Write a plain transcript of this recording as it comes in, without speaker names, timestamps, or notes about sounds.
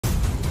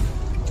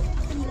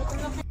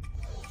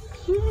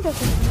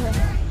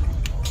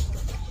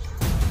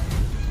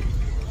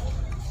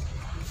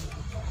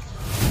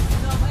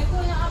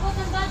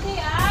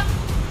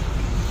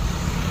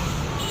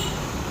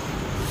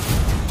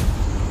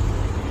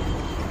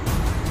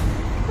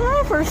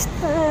First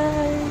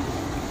time.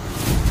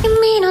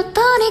 君の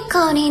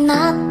虜に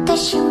なって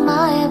し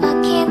まえば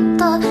きっ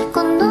と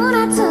この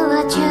夏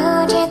は充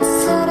実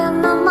する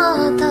の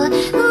もっと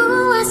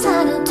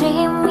噂のド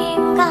リーミ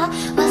ングが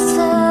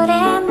忘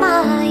れな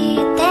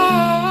いで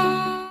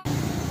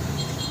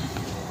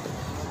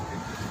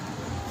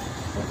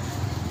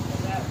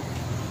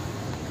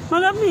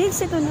Mga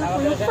mix, ito na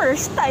po yung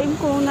first time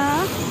ko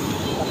na.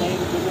 Patay,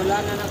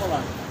 binulanan ako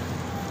ba?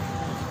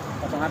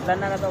 Patunghatan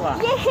na to ba?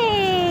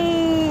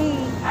 Yay!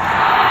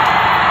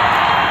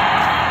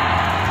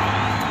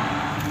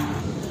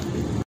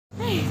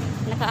 Ay,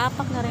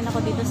 nakaapak na rin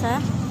ako dito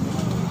sa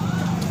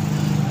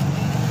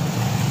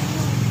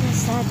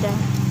Lazada.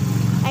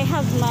 I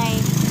have my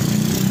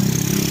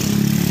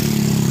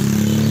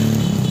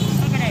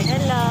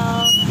hello.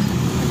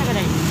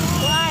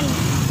 Juan.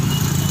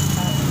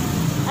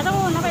 Ato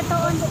ko,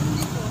 napitoon.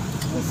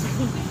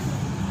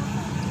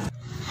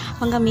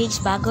 Mga migs,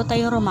 bago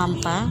tayo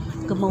rumampa,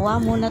 gumawa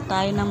muna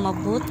tayo ng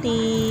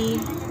mabuti.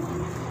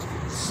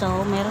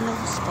 So, meron ng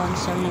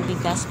sponsor ng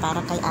bigas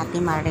para kay Ate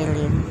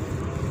Marilyn.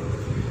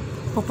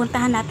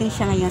 Pupuntahan natin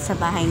siya ngayon sa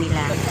bahay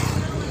nila.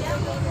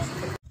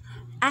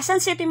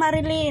 Asan si Ate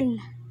Marilyn?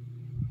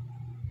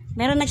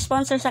 Meron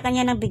nag-sponsor sa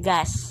kanya ng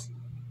bigas.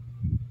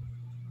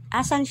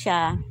 Asan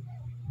siya?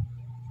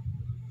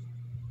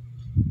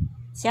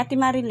 Si Ate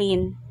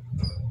Marilyn.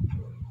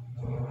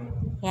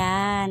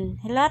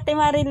 Yan. Hello, Ate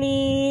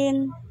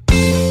Marilyn.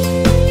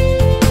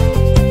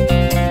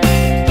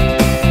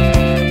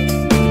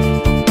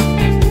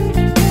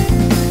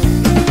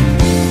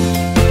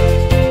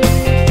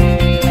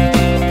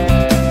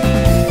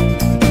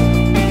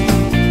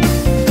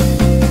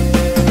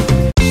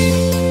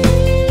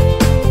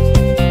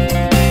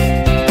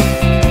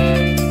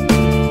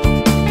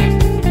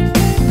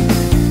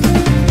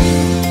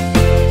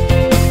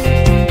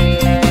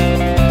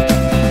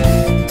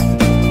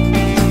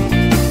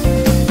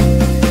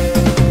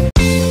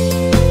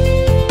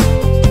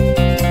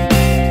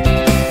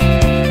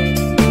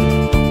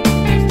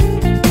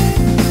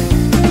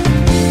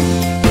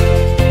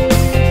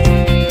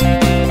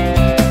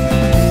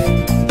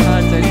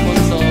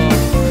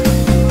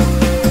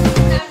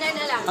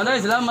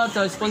 Salamat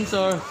sa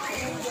sponsor.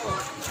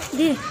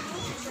 Di.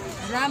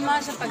 Salamat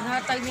sa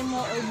paghatag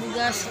nimo og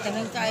bugas.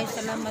 Tanang kaayo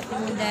salamat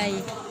Minday.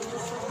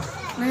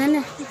 Mana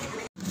na?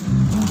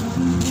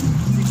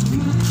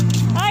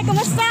 Ay,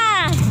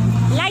 kumusta?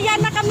 Laya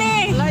na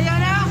kami. Laya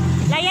na.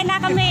 Laya na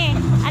kami.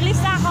 Alis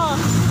na ako.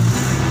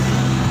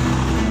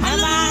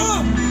 Hello!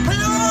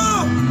 Hello!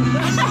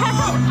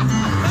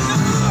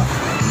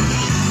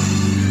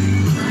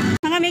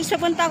 Mga mix,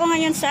 pupunta ako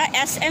ngayon sa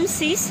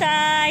SMC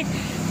site.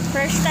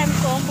 First time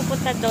ko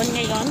pupunta doon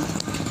ngayon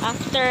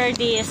after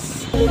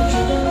this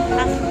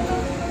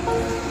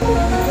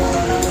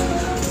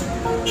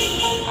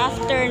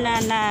after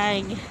na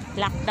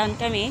nag-lockdown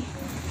kami.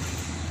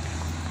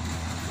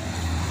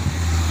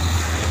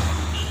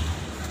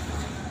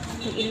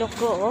 Yung ilok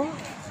ko, oh.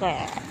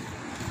 Kaya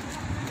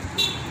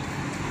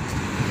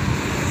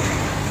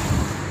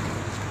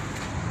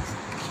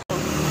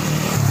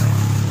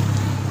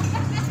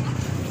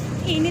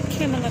init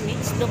kayo mga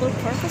mix, double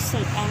purpose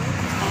ang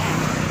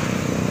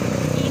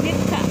init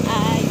ka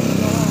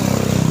ayo.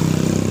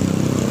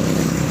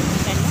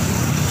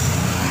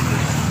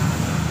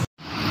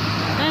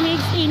 Mga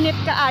mix, init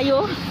ka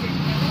ayo.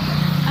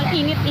 Ang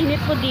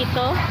init-init po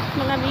dito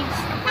mga mix.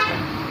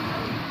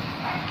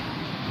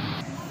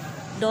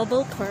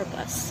 Double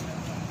purpose.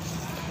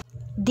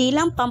 Di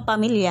lang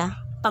pampamilya,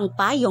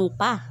 pangpayong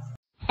pa.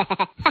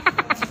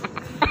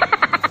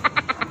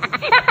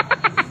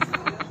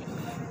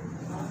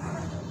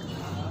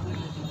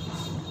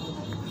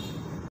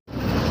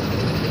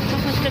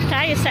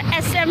 Tayo sa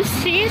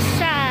SMC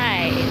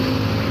side.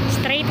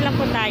 Straight lang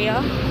po tayo.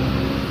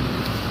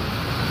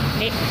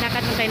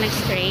 Lakad po tayo ng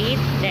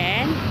straight.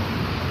 Then,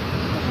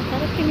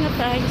 nakarating na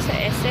tayo sa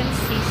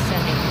SMC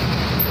side.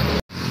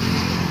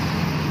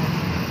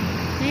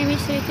 Maybe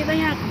so, ito ba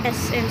yung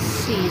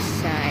SMC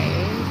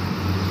side?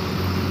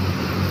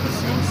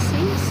 SMC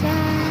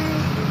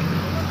side.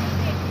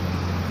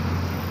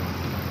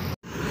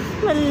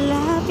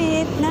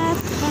 Malapit na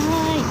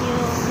tayo.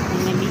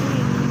 Namilis.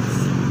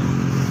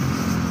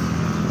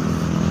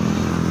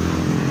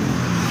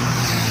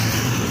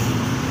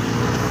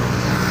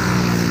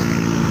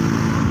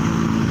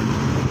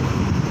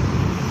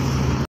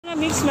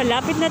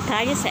 Malapit na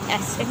tayo sa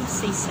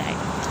SMC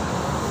site.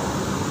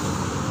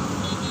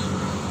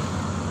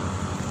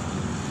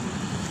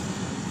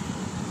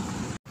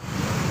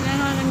 Yan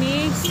mga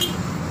mix.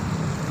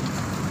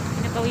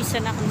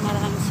 Pinapawisan ako ng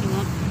maraming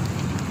singot.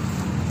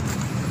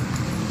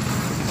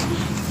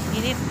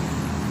 Init.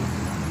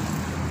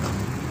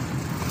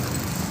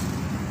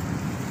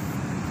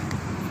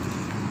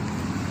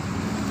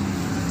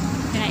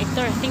 Yan,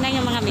 ito. Tingnan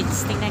yung mga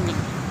mix. Tingnan niyo.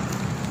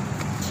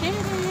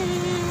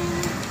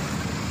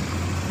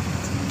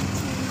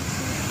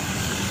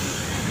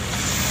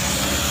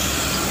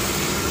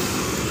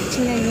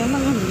 Tingnan nyo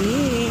mga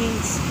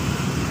mix.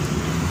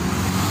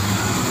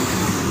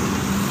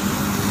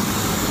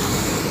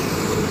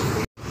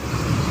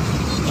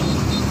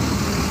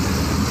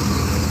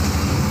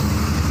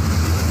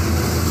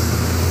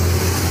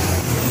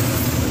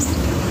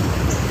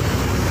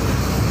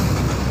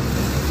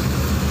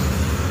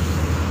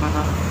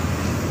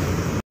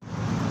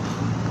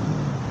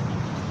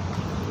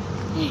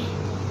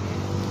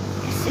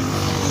 Kasi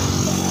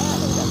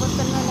dapat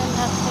na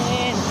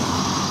natin.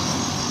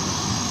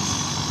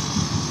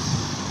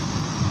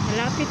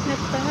 Malapit na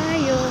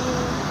tayo.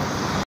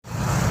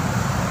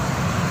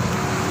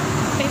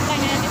 Pagka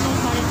na natin yung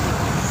current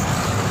tickets.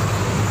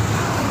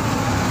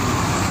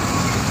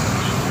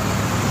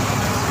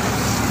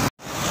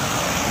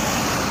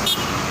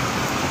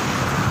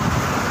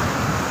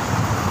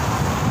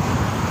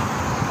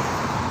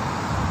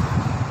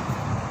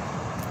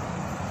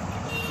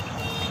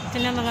 Ito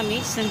na mga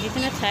mates, nandito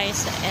na tayo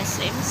sa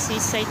SM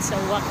Seaside sa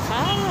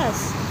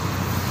wakas.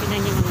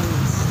 Tingnan niyo mga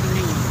mates,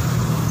 tingnan niyo.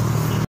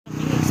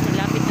 Mates,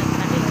 malapit na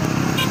tayo.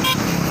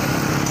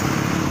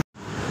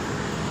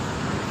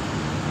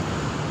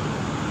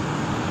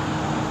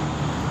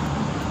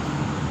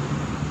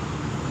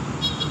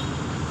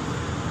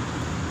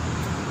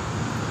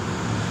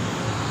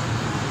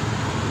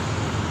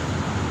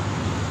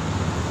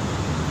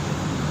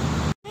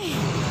 Ay,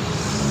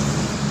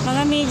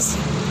 mga mates,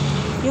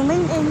 yung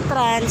main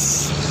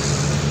entrance,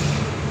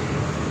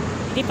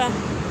 di pa?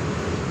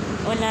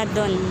 Wala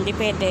doon, hindi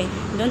pwede.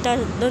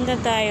 Doon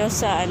tayo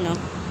sa ano.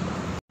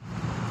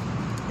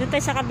 Doon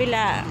tayo sa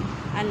kabila,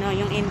 ano,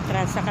 yung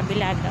entrance sa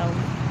kabila daw.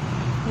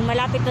 Yung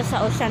malapit na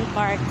sa Ocean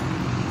Park.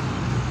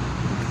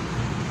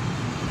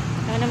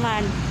 Ano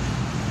naman,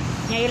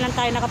 ngayon lang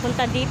tayo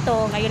nakapunta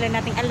dito, ngayon lang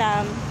nating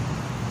alam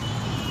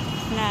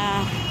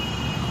na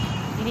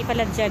hindi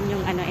pala dyan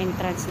yung ano,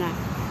 entrance na.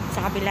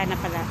 Sa kabila na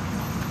pala.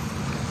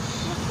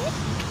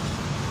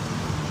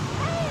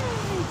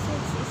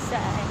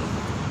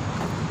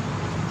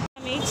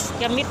 Mates,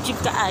 gamit jud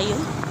kaayo.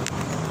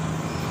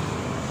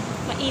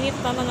 Mainit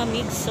pa mga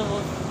mates, so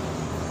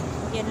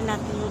yan na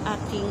natin yung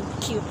aking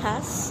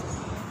Q-Pass.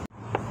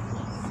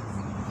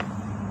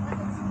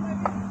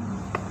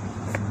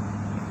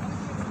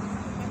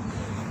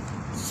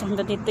 So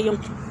hanggang dito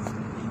yung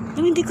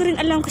hindi ko rin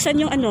alam kung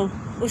saan yung ano,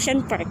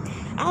 Ocean Park.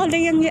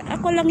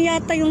 Ako lang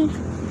yata yung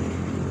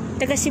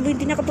taga Cebu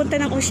hindi nakapunta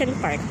ng Ocean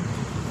Park.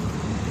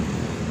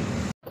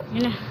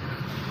 Yan na.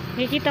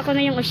 Nakikita ko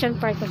na yung Ocean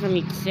Park sa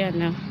mix. Yan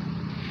na.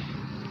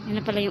 Yan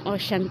na pala yung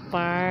Ocean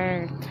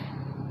Park.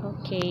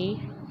 Okay.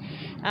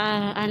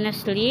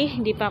 Honestly,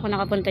 hindi pa ako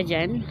nakapunta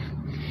dyan.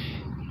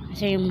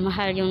 Kasi yung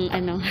mahal yung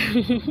ano.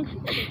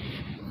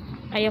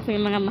 Ayaw ko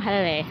yung mga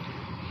mahal eh.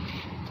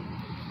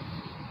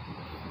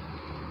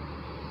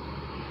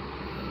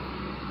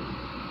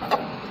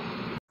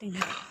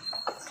 Tingnan.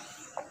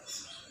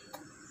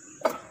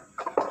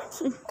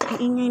 So, ang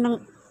ingay ng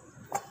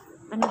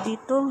ano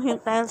dito, yung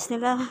tiles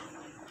nila.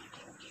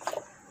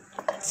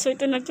 So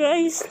ito na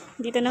guys,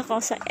 dito na ako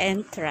sa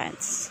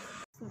entrance.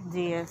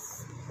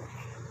 This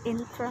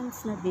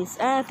entrance na this.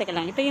 Teka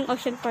lang, ito yung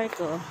Ocean Park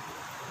ko.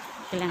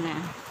 Teka lang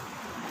ah.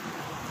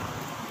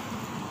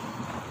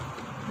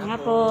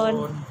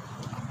 Ngapon.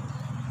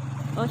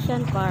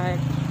 Ocean Park.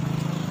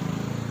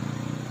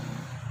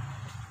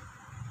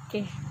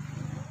 Okay.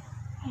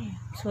 Ay,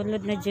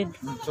 solid na jud.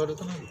 Solid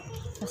na.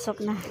 Pasok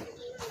na.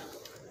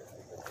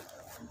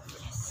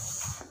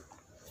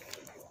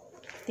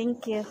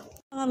 Thank you.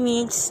 Mga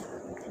migs,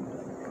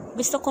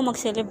 gusto ko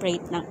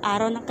mag-celebrate ng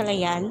Araw ng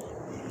Kalayaan.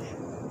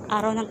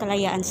 Araw ng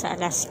Kalayaan sa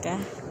Alaska.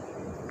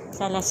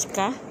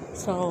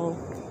 So,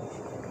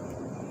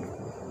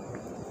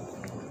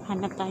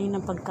 hanap tayo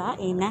ng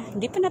pagkain na.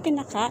 Hindi pa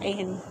natin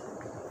nakain.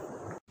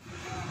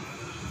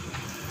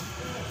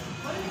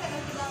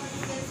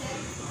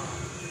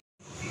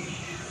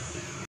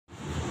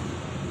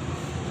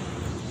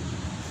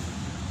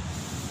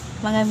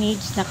 Mga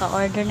migs,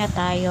 naka-order na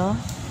tayo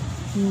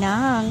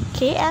ng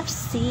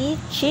KFC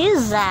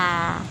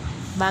Chizza.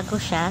 Bago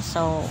siya,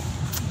 so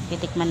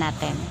titikman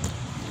natin.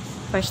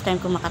 First time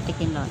ko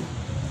makatikim nun.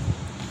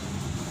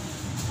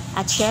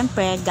 At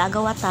syempre,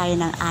 gagawa tayo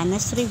ng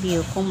honest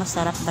review kung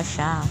masarap ba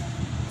siya.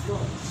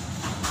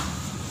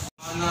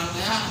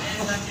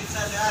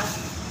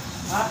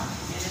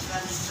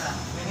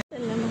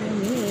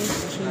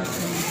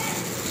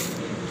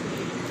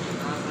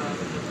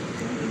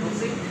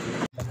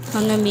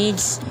 Mga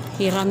mids,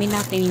 hiramin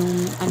natin yung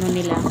ano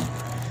nila,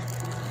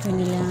 yung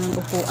nilang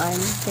upuan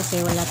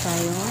kasi wala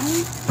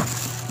tayong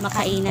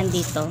makainan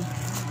dito.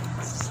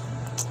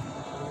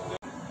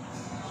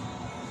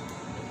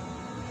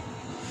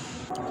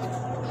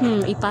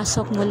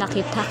 Ipasok muna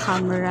kita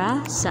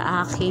camera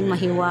sa aking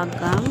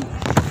mahiwagang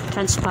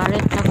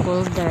transparent na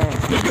folder.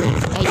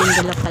 Ay, yung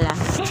dalawa pala.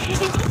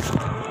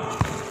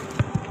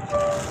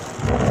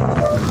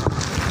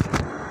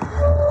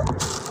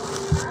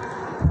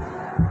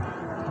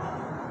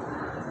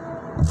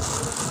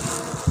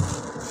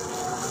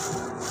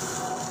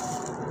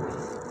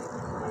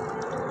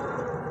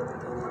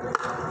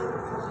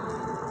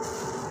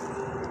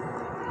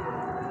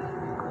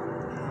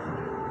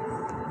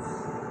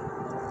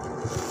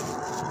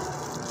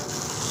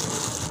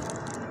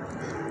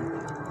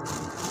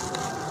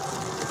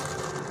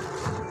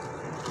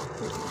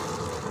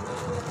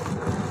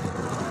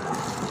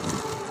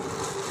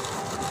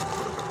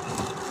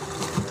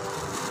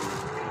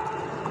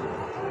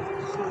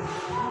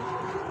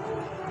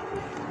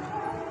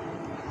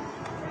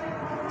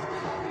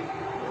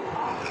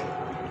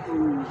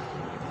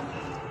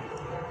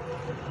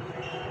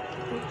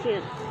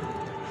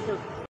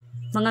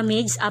 Mga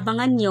migs,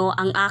 abangan nyo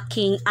ang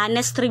aking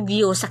honest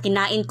review sa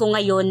kinain ko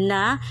ngayon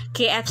na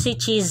KFC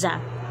Chiza.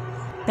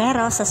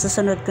 Pero sa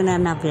susunod ko na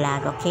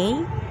vlog,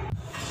 okay?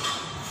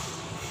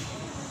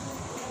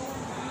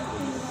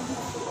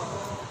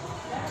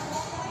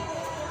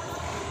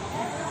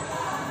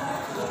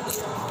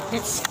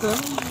 Let's go.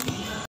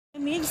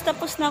 Migs,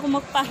 tapos na ako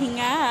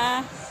magpahinga.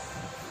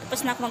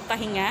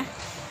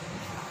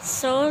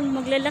 So,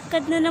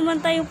 maglalakad na naman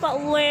tayo pa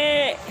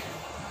uwi.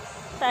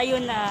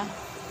 Tayo na.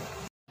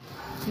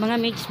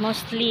 Mga migs,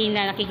 mostly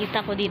na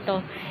nakikita ko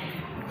dito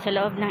sa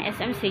loob ng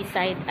SMC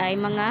side ay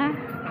mga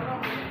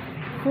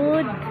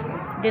food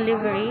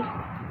delivery.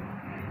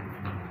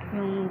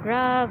 Yung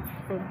Grab,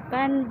 Food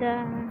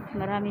Panda,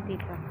 marami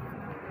dito.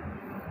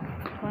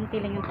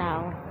 Konti lang yung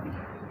tao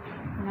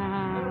na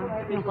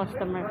yung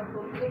customer.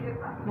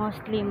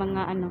 Mostly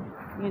mga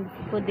yung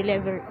food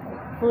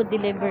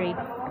delivery.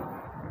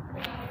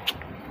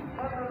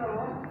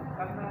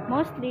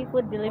 Mostly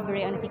food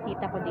delivery ang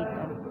nakikita ko dito.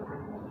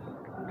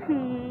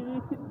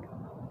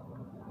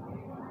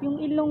 Yung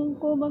ilong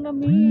ko, mga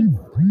migs,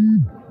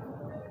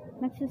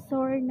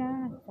 nagsisore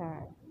na.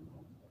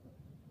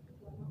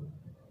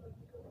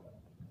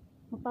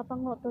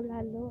 Mapapango to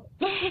lalo.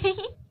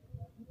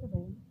 Ito ba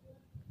yun?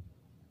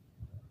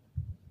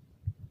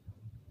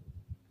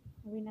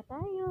 Uwi na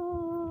tayo.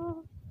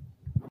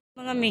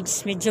 Mga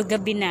migs, medyo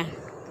gabi na.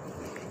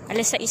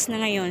 6:00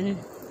 na ngayon.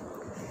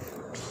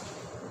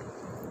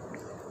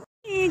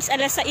 Migs,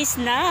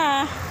 6:00 na.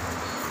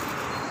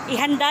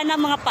 Ihanda na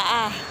mga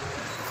paa.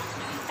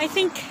 I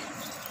think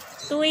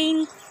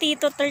 20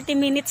 to 30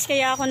 minutes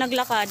kaya ako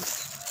naglakad.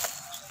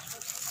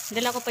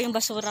 Dala ko pa yung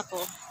basura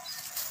ko.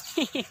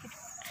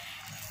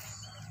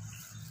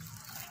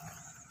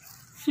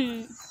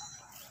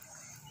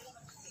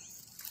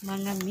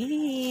 Mga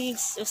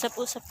migs,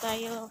 usap-usap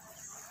tayo.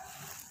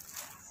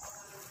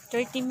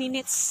 30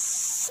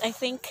 minutes, I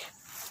think,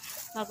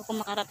 bago ko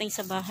makarating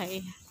sa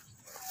bahay.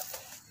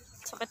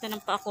 Sakit na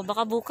ng paa ko.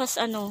 Baka bukas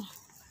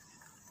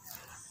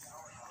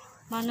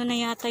mano na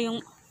yata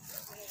yung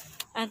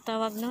ang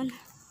tawag nun.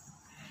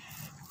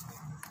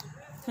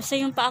 Basta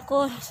yung paa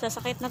ko,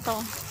 sasakit na to.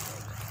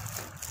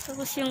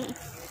 Tapos yung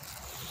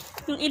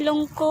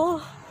ilong ko,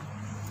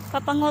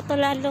 papangoto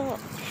lalo.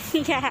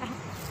 Yeah.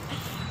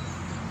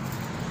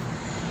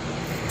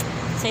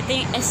 So ito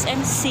yung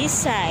SMC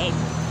side.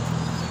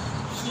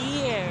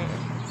 Here.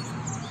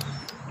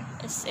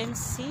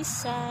 SMC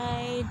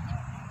side.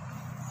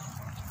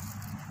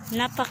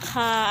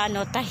 Napaka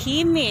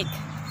tahimik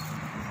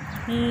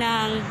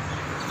ng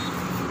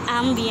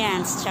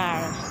ambience,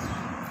 char.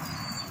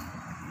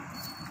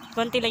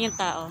 Konti lang yung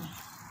tao.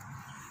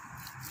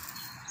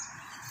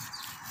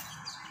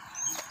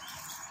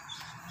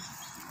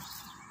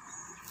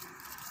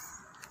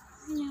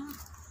 Yeah.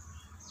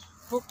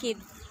 Bukid.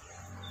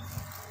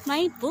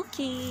 May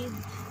bukid.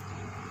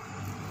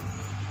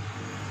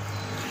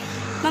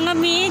 Mga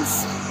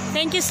migs,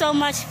 thank you so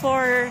much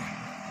for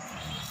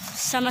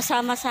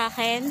sama-sama sa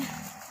akin.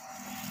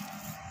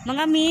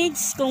 Mga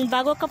migs, kung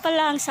bago ka pa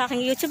lang sa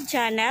aking YouTube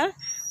channel,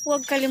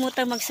 huwag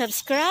kalimutang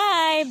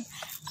mag-subscribe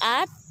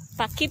at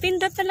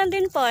pakipindot na lang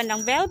din po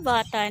ng bell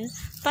button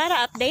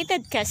para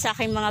updated ka sa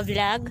aking mga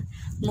vlog,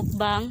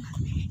 mukbang,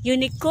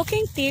 unique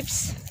cooking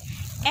tips,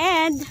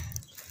 and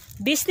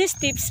business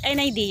tips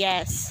and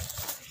ideas.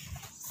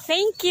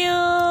 Thank you!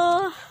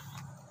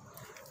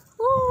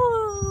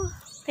 Woo!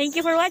 Thank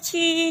you for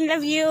watching.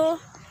 Love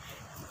you!